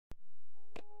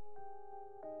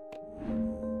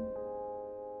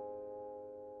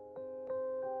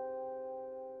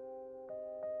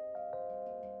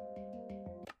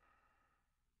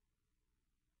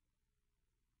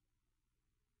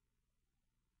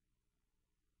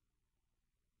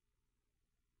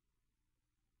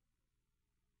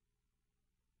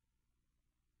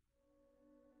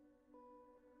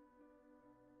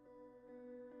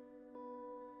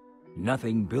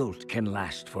Nothing built can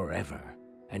last forever,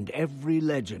 and every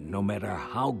legend, no matter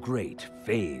how great,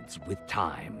 fades with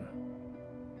time.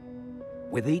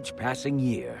 With each passing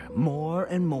year, more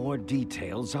and more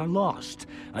details are lost,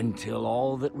 until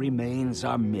all that remains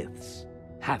are myths,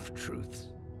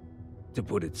 half-truths. To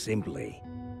put it simply,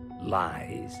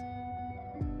 lies.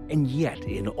 And yet,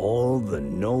 in all the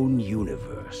known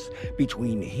universe,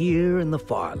 between here and the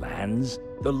far lands,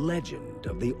 the legend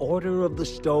of the Order of the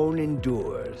Stone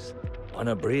endures,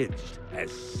 unabridged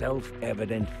as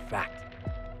self-evident fact.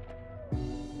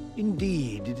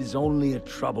 Indeed, it is only a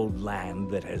troubled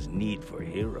land that has need for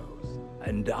heroes,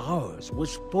 and ours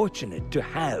was fortunate to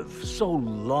have, so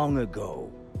long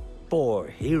ago, 4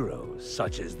 heroes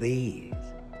such as these.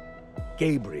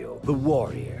 Gabriel, the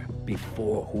warrior,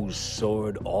 before whose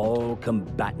sword all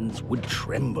combatants would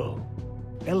tremble.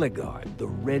 Eligard, the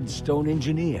redstone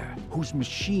engineer, whose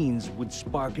machines would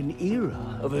spark an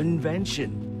era of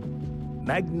invention.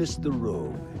 Magnus the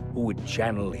rogue, who would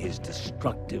channel his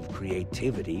destructive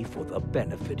creativity for the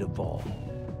benefit of all.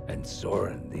 And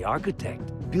Soren, the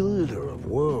architect, builder of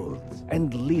worlds,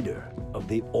 and leader of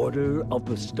the Order of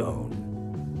the Stone.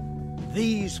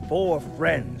 These 4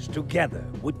 friends together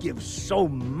would give so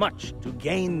much to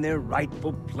gain their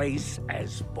rightful place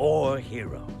as 4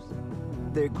 heroes.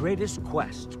 Their greatest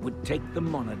quest would take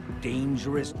them on a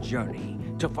dangerous journey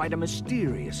to fight a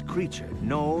mysterious creature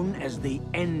known as the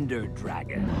Ender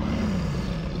Dragon.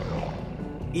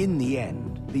 In the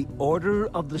end, the Order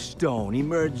of the Stone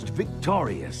emerged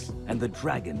victorious, and the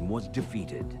dragon was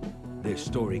defeated. Their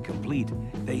story complete,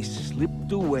 they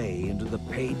slipped away into the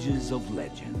pages of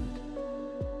legend.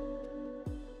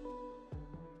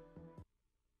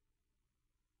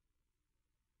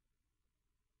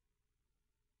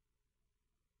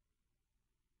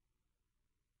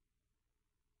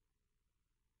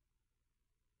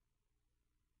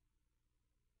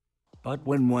 But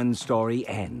when one story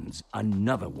ends,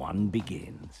 another one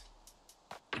begins.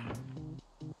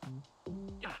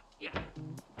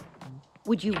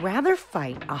 Would you rather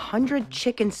fight 100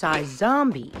 chicken-sized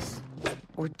zombies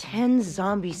or 10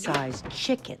 zombie-sized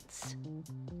chickens?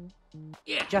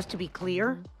 Just to be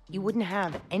clear, you wouldn't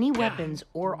have any weapons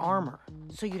or armor,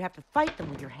 so you'd have to fight them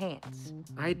with your hands.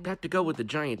 I'd have to go with the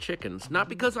giant chickens, not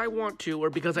because I want to or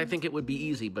because I think it would be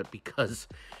easy, but because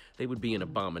they would be an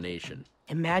abomination.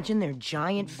 Imagine their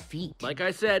giant feet. Like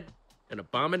I said, an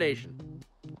abomination.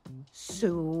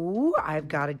 So, I've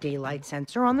got a daylight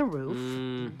sensor on the roof.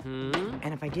 Mm-hmm.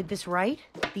 And if I did this right,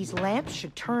 these lamps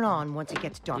should turn on once it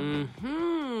gets dark.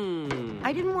 Mm-hmm.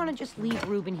 I didn't want to just leave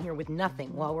Ruben here with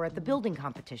nothing while we're at the building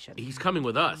competition. He's coming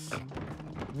with us.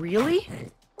 Really?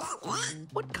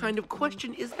 What kind of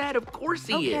question is that? Of course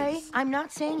he is. Okay, I'm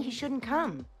not saying he shouldn't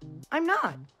come. I'm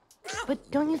not. But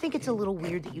don't you think it's a little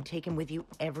weird that you take him with you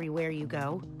everywhere you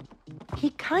go? He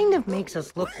kind of makes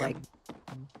us look like,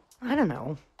 I don't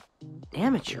know,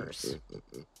 amateurs.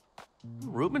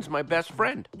 Ruben's my best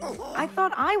friend. I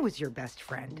thought I was your best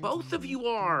friend. Both of you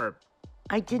are.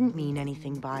 I didn't mean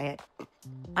anything by it.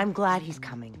 I'm glad he's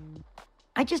coming.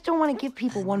 I just don't want to give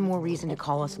people one more reason to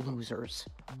call us losers.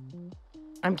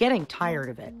 I'm getting tired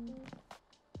of it.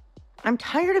 I'm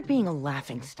tired of being a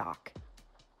laughingstock.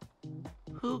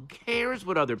 Who cares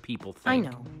what other people think? I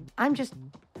know.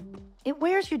 It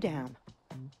wears you down.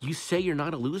 You say you're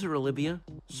not a loser, Olivia,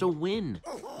 so win.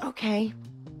 Okay,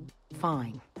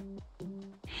 fine.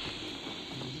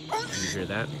 You hear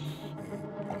that?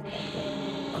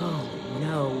 Oh,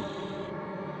 no.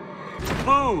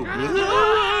 Boom!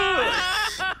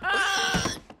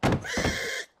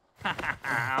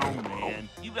 Oh, man.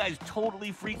 You guys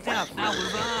totally freaked out. That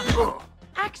was awesome.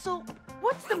 Axel,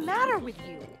 what's the matter with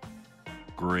you?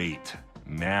 Great.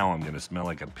 Now I'm gonna smell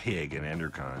like a pig in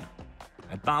Endercon.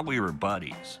 I thought we were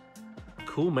buddies.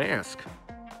 Cool mask.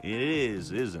 It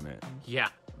is, isn't it? Yeah,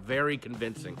 very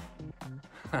convincing.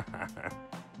 The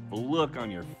look on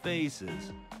your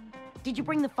faces. Did you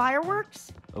bring the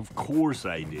fireworks? Of course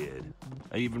I did.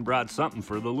 I even brought something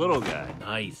for the little guy.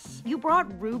 Nice. You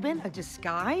brought Ruben a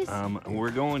disguise? We're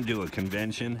going to a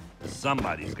convention.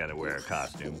 Somebody's gotta wear a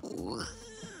costume.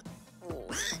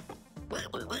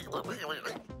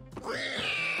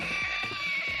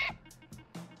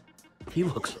 He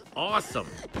looks awesome.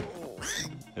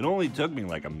 It only took me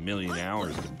like 1,000,000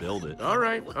 hours to build it. All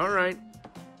right, all right.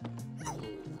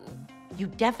 You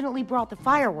definitely brought the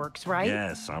fireworks, right?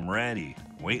 Yes, I'm ready.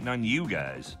 Waiting on you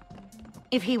guys.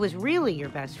 If he was really your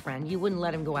best friend, you wouldn't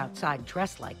let him go outside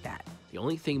dressed like that. The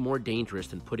only thing more dangerous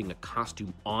than putting a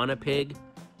costume on a pig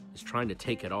is trying to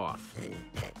take it off.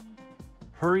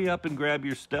 Hurry up and grab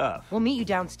your stuff. We'll meet you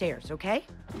downstairs, okay?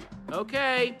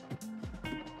 Okay.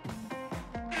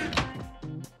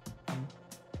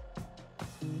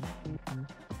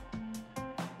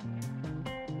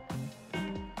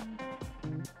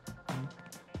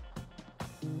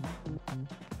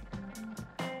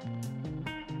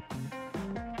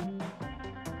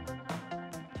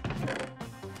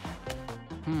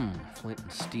 Flint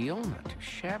and steel, not too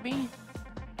shabby.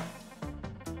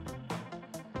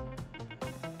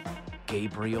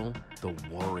 Gabriel the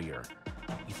Warrior.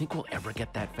 You think we'll ever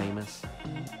get that famous?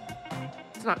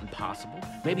 It's not impossible.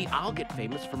 Maybe I'll get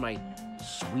famous for my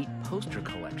sweet poster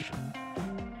collection.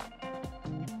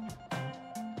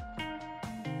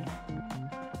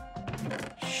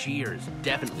 Shears,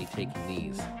 definitely taking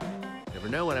these. Never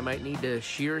know when I might need to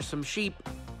shear some sheep.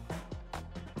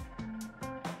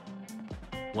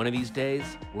 One of these days,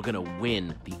 we're gonna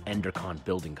win the EnderCon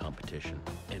building competition.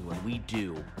 And when we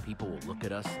do, people will look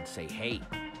at us and say, hey,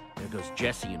 there goes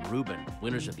Jesse and Ruben,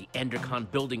 winners of the EnderCon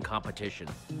building competition.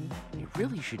 They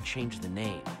really should change the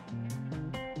name.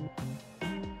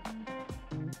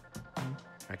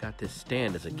 I got this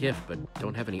stand as a gift, but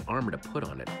don't have any armor to put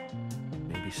on it.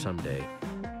 Maybe someday.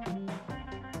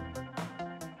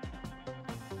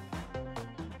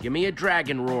 Give me a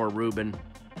dragon roar, Ruben.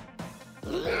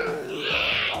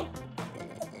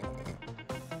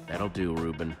 That'll do,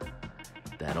 Ruben.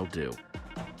 That'll do.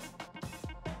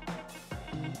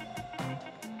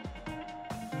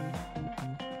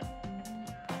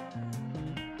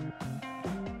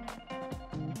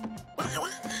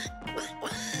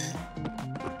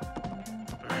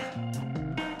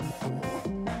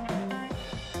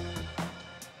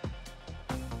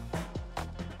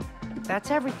 That's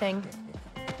everything.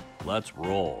 Let's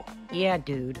roll. Yeah,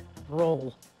 dude.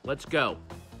 Roll. Let's go.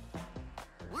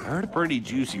 I heard a pretty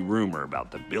juicy rumor about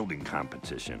the building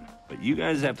competition, but you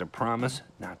guys have to promise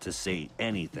not to say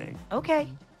anything. Okay.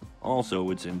 Also,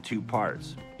 it's in 2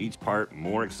 parts, each part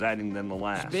more exciting than the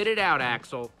last. Spit it out,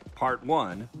 Axel. Part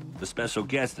 1, the special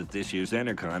guest at this year's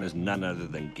EnderCon is none other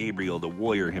than Gabriel the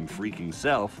Warrior him freaking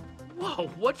self.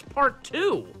 Whoa, what's part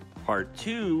 2? Part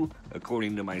 2,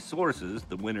 according to my sources,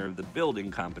 the winner of the building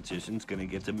competition's gonna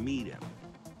get to meet him.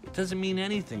 It doesn't mean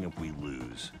anything if we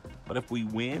lose, but if we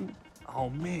win, oh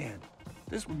man,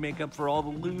 this would make up for all the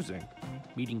losing.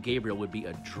 Meeting Gabriel would be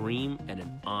a dream and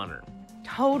an honor.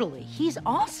 Totally. He's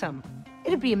awesome.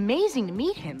 It'd be amazing to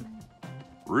meet him.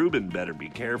 Ruben better be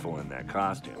careful in that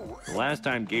costume. The last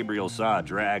time Gabriel saw a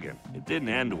dragon, it didn't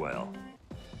end well.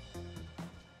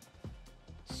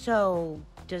 So,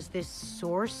 does this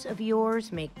source of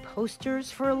yours make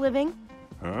posters for a living?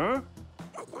 Huh?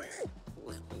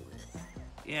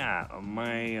 Yeah,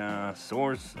 my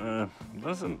source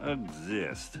doesn't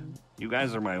exist. You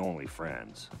guys are my only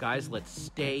friends. Guys, let's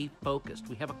stay focused.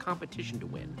 We have a competition to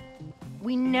win.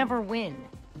 We never win.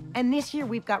 And this year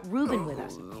we've got Ruben with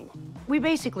us. We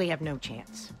basically have no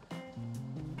chance.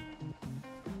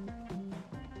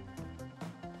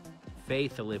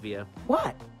 Faith, Olivia.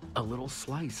 What? A little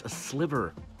slice, a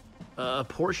sliver, a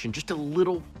portion, just a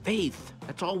little faith.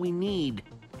 That's all we need.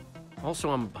 Also,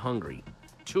 I'm hungry.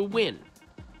 To win.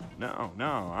 No,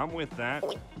 I'm with that.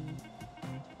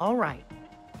 All right.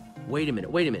 Wait a minute.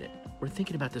 We're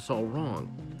thinking about this all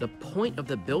wrong. The point of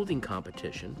the building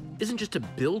competition isn't just to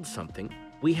build something.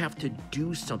 We have to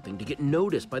do something to get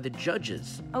noticed by the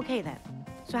judges. Okay then.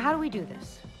 So how do we do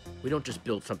this? We don't just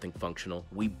build something functional,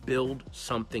 we build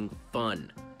something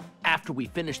fun. After we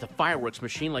finish the fireworks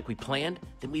machine like we planned,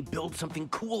 then we build something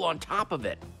cool on top of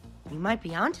it. You might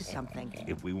be onto something.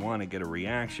 If we want to get a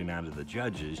reaction out of the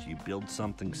judges, you build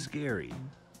something scary.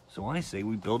 So I say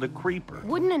we build a creeper.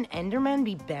 Wouldn't an Enderman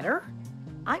be better?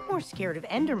 I'm more scared of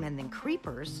Endermen than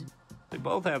creepers. They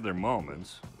both have their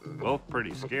moments. Both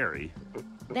pretty scary.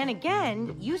 Then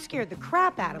again, you scared the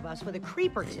crap out of us with a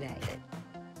creeper today.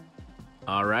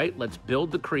 All right, let's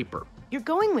build the creeper. You're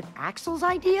going with Axel's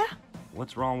idea?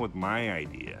 What's wrong with my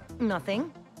idea?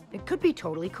 Nothing. It could be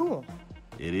totally cool.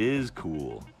 It is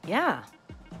cool. Yeah.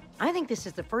 I think this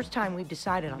is the first time we've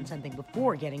decided on something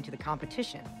before getting to the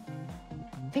competition.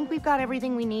 Think we've got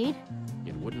everything we need?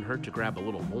 It wouldn't hurt to grab a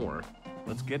little more.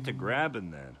 Let's get to grabbing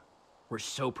then. We're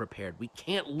so prepared. We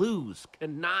can't lose.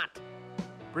 Cannot.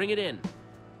 Bring it in.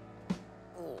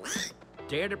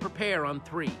 Dare to prepare on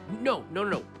 3. No.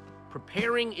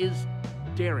 Preparing is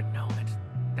daring. No,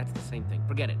 that's the same thing.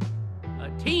 Forget it.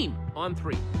 Team on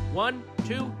 3. 1,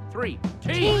 2, 3.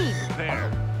 Team!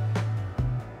 Prepare.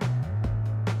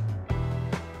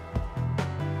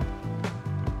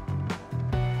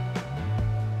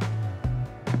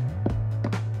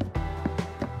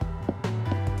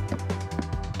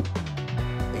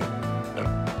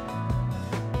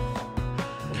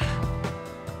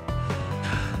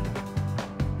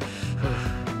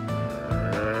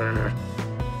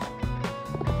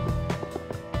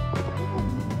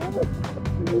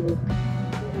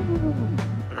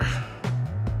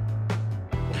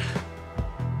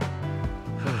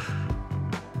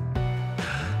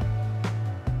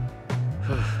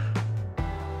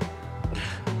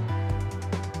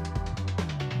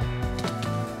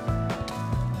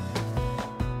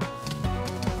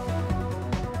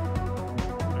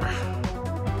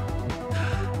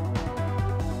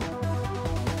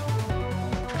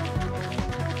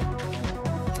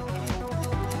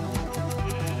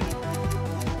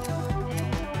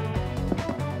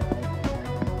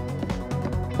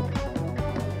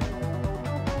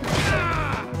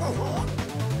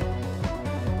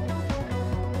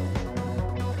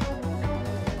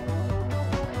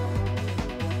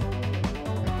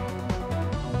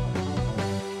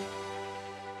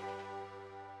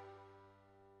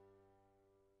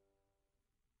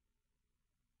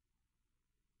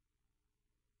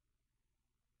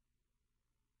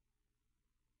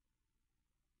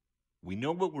 We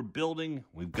know what we're building.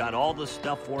 We've got all the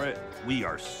stuff for it. We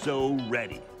are so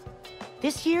ready.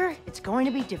 This year, it's going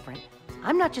to be different.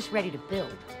 I'm not just ready to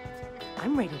build.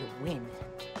 I'm ready to win.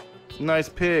 Nice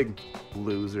pig,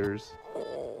 losers.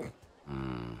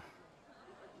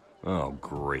 Oh,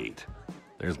 great.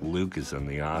 There's Lucas and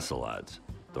the Ocelots.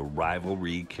 The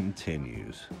rivalry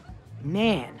continues.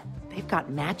 Man, they've got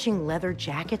matching leather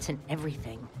jackets and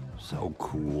everything. So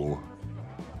cool.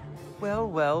 Well,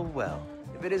 well, well.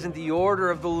 If it isn't the order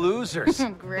of the losers.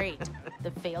 Great. The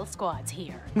fail squad's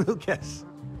here. Lucas,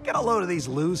 get a load of these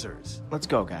losers. Let's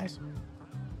go, guys.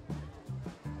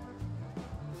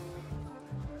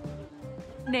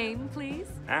 Name, please?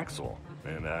 Axel,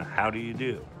 and how do you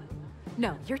do?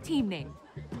 No, your team name.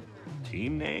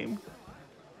 Team name?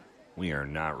 We are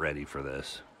not ready for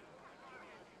this.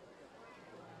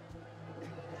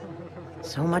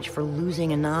 So much for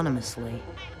losing anonymously.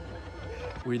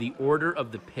 We're the Order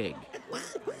of the Pig.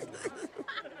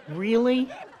 Really?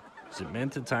 Is it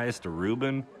meant to tie us to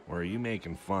Reuben, or are you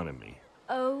making fun of me?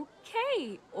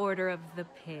 Okay, Order of the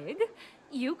Pig.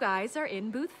 You guys are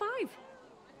in booth 5.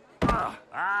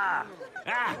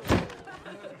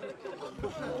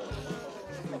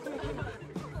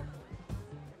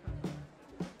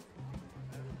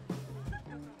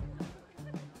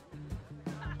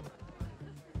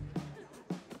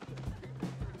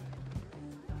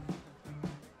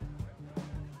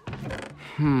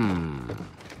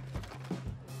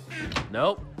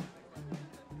 Nope.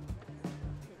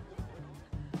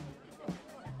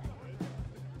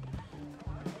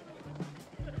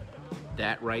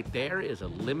 That right there is a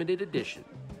limited edition.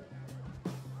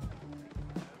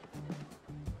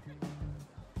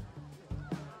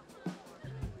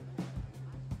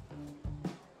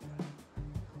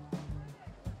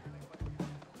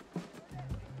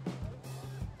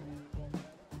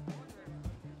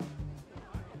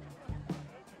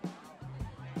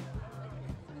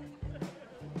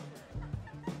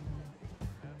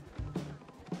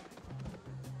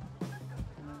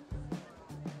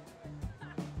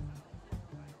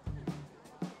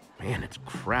 Man, it's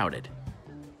crowded.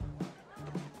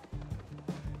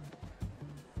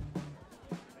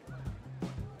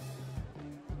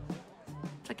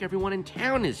 It's like everyone in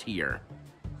town is here.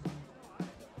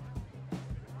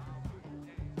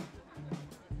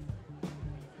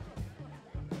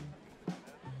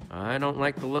 I don't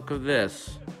like the look of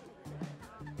this.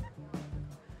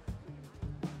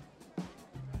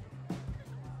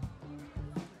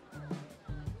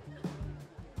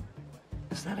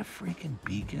 Is that a freaking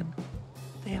beacon?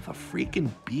 They have a freaking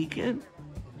beacon?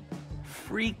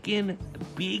 Freaking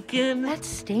beacon? That's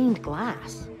stained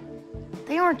glass.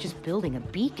 They aren't just building a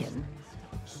beacon.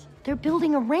 They're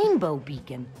building a rainbow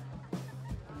beacon.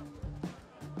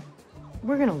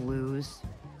 We're gonna lose.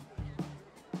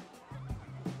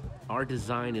 Our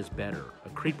design is better. A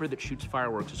creeper that shoots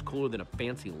fireworks is cooler than a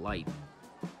fancy light.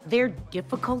 Their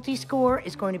difficulty score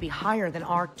is going to be higher than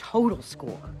our total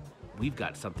score. We've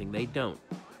got something they don't.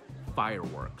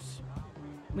 Fireworks.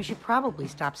 We should probably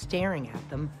stop staring at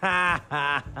them. Ha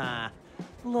ha ha.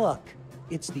 Look,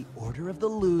 it's the Order of the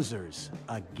Losers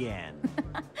again.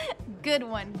 Good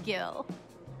one, Gil.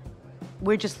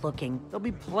 We're just looking. There'll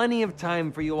be plenty of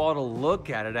time for you all to look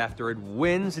at it after it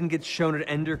wins and gets shown at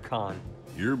EnderCon.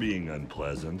 You're being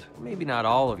unpleasant. Maybe not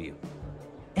all of you.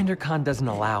 EnderCon doesn't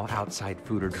allow outside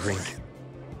food or drink.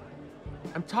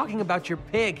 I'm talking about your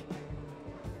pig.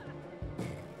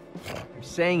 You're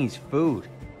saying he's food.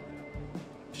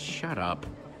 Shut up.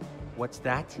 What's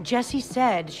that? Jesse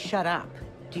said, shut up.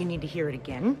 Do you need to hear it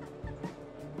again?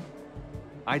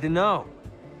 I don't know.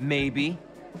 Maybe.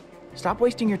 Stop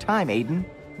wasting your time, Aiden.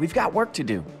 We've got work to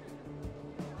do.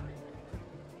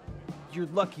 You're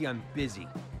lucky I'm busy.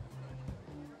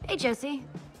 Hey, Jesse.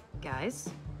 Guys,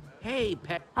 Hey,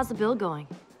 Pet. how's the build going?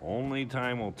 Only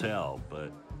time will tell,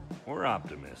 but we're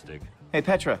optimistic. Hey,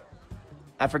 Petra.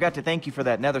 I forgot to thank you for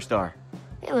that nether star.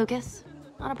 Hey, Lucas.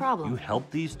 Not a You problem. help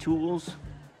these tools?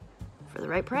 For the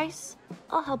right price,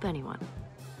 I'll help anyone.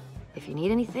 If you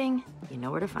need anything, you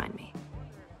know where to find me.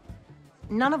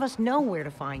 None of us know where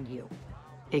to find you.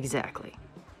 Exactly.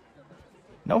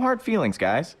 No hard feelings,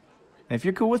 guys. If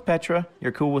you're cool with Petra,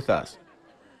 you're cool with us.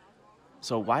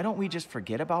 So why don't we just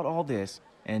forget about all this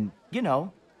and, you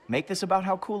know, make this about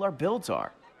how cool our builds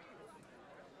are?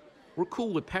 We're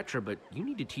cool with Petra, but you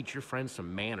need to teach your friend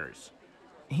some manners.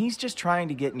 He's just trying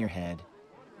to get in your head.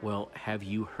 Well, have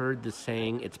you heard the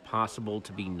saying, it's possible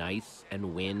to be nice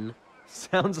and win?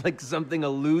 Sounds like something a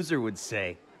loser would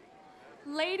say.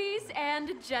 Ladies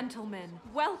and gentlemen,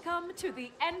 welcome to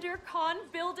the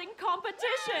EnderCon building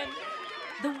competition.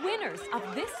 The winners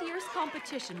of this year's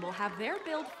competition will have their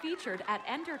build featured at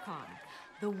EnderCon.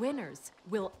 The winners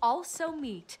will also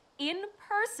meet, in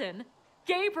person,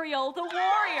 Gabriel the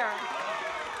Warrior.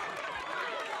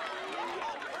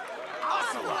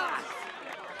 Ocelots!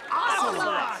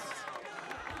 Ocelots!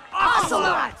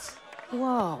 Ocelots!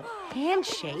 Whoa,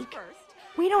 handshake?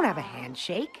 We don't have a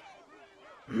handshake.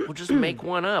 We'll just make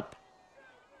one up.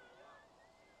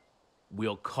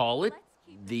 We'll call it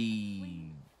the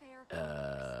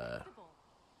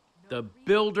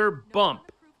Builder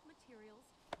Bump.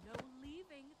 No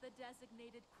leaving the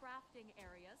designated crafting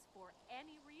areas for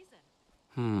any reason.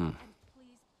 Hmm.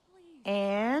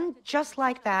 And just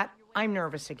like that, I'm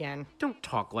nervous again. Don't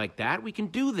talk like that. We can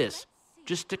do this.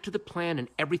 Just stick to the plan and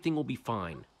everything will be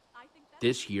fine.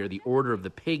 This year, the Order of the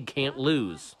Pig can't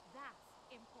lose.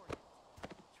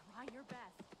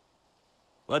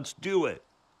 Let's do it.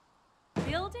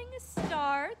 Building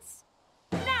starts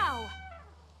now.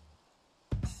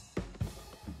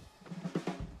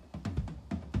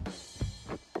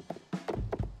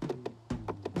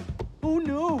 Oh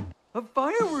no! A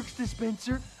fireworks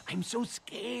dispenser? I'm so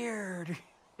scared.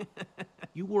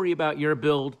 You worry about your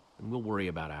build, and we'll worry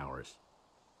about ours.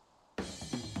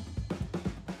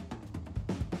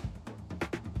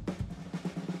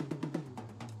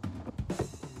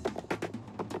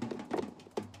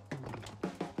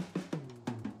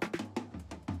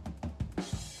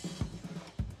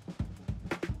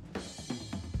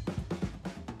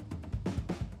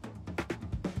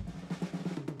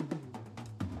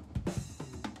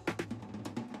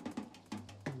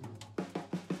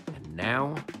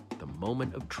 Now, the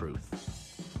moment of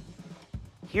truth.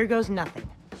 Here goes nothing.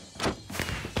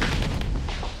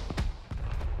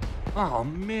 Oh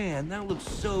man, that looks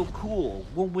so cool.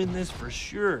 We'll win this for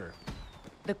sure.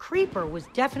 The creeper was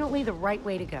definitely the right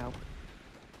way to go.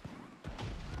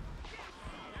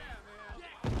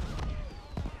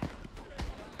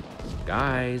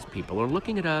 Guys, people are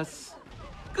looking at us.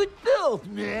 Good build,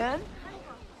 man!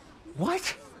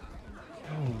 What?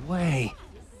 No way.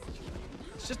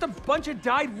 It's just a bunch of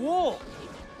dyed wool.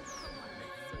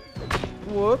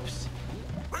 Whoops.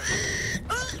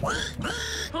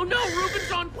 Oh no,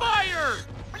 Ruben's on fire!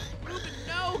 Ruben,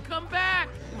 no, come back!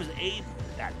 It was Abe,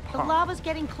 that The punk. lava's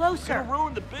getting closer. Gonna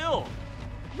ruin the build.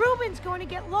 Ruben's going to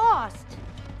get lost.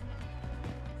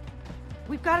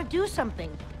 We've got to do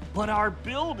something. But our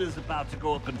build is about to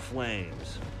go up in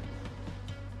flames.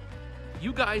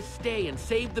 You guys stay and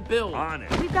save the build. On it.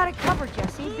 We've got it covered,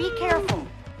 Jesse. Be careful.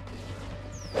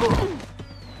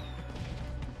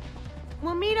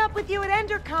 We'll meet up with you at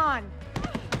EnderCon.